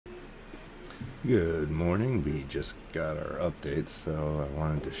Good morning. We just got our updates, so I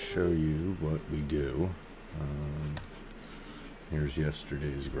wanted to show you what we do. Here's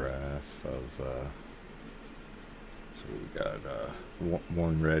yesterday's graph of, so we got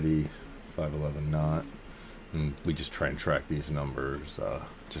one ready, 511 not, and we just try and track these numbers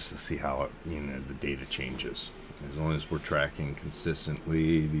just to see how the data changes. As long as we're tracking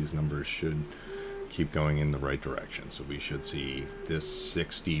consistently, these numbers should keep going in the right direction. So we should see this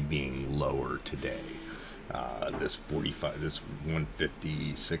 60 being lower today. This 45, this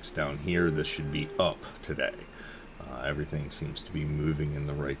 156 down here, this should be up today. Everything seems to be moving in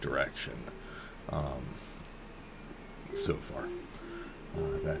the right direction so far.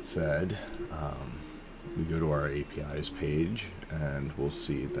 That said, we go to our APIs page and we'll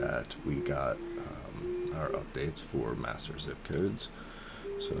see that we got our updates for master zip codes.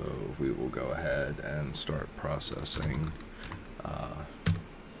 So we will go ahead and start processing our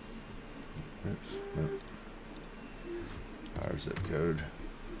zip code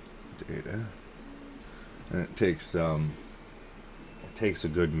data, and it takes a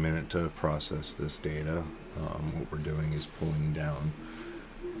good minute to process this data. What we're doing is pulling down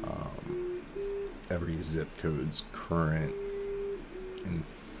every zip code's current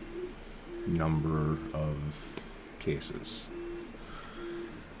number of cases.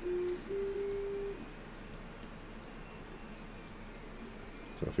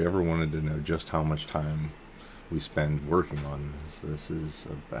 So if you ever wanted to know just how much time we spend working on this is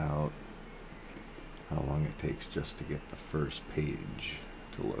about how long it takes just to get the first page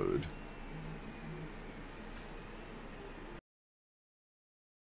to load.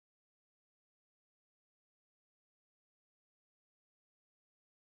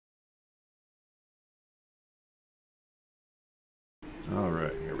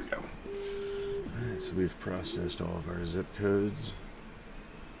 Alright, here we go. Alright, so we've processed all of our zip codes.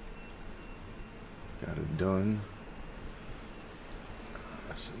 Got it done.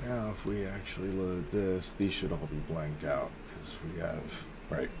 So now if we actually load this, these should all be blanked out because we have,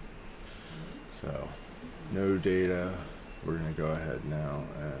 right? So no data. We're going to go ahead now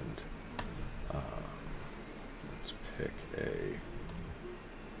and let's pick a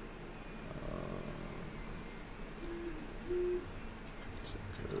zip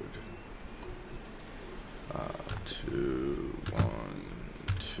code 2, 1,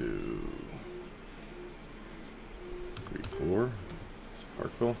 2, 3, 4.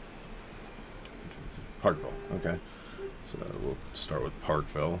 Parkville. Parkville. Okay. So we'll start with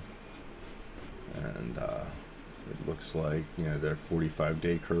Parkville, and it looks like their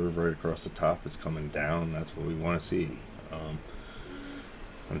 45-day curve right across the top is coming down. That's what we want to see.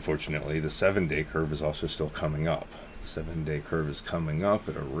 Unfortunately, the 7-day curve is also still coming up. The 7-day curve is coming up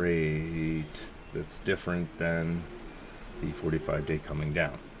at a rate that's different than the 45-day coming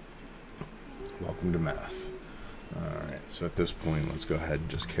down. Welcome to math. Alright, so at this point, let's go ahead and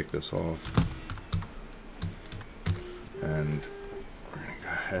just kick this off. And we're going to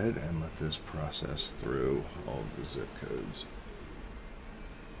go ahead and let this process through all of the zip codes.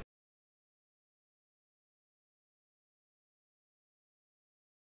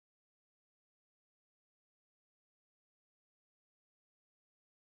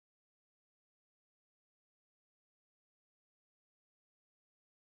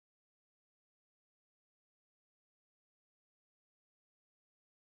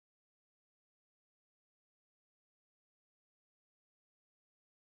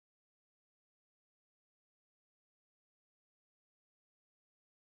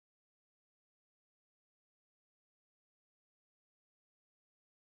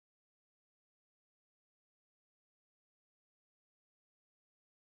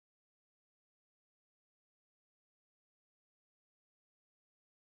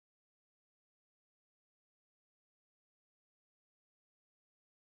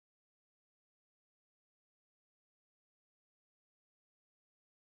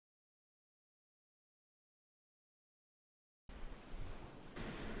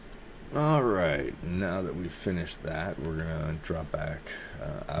 Alright, now that we've finished that, we're going to drop back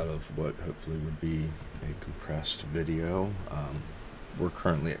out of what hopefully would be a compressed video. We're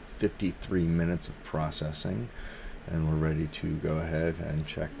currently at 53 minutes of processing, and we're ready to go ahead and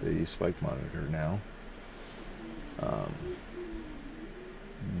check the spike monitor now.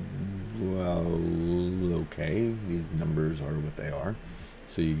 Well, okay, these numbers are what they are.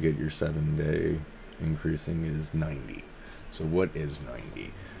 So you get your 7-day increasing is 90. So what is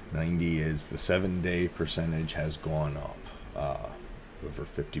 90? 90 is the 7-day percentage has gone up over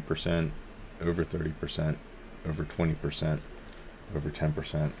 50%, over 30%, over 20%, over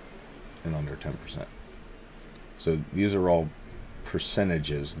 10%, and under 10%. So these are all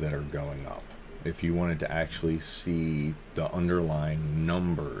percentages that are going up. if you wanted to actually see the underlying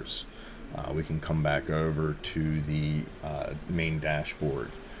numbers, we can come back over to the main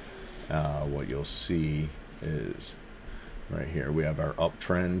dashboard. What you'll see is right here we have our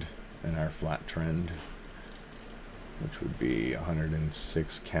uptrend and our flat trend, which would be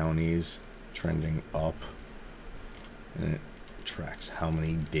 106 counties trending up, and it tracks how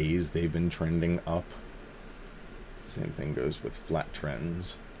many days they've been trending up. Same thing goes with flat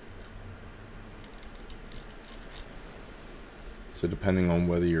trends. So depending on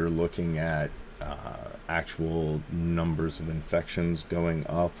whether you're looking at actual numbers of infections going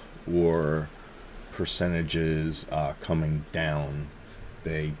up or percentages coming down,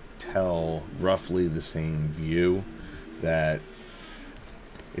 they tell roughly the same view, that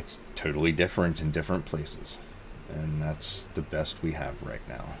it's totally different in different places, and that's the best we have right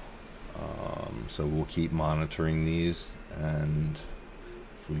now. So we'll keep monitoring these, and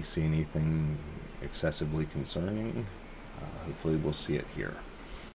if we see anything excessively concerning, hopefully we'll see it here.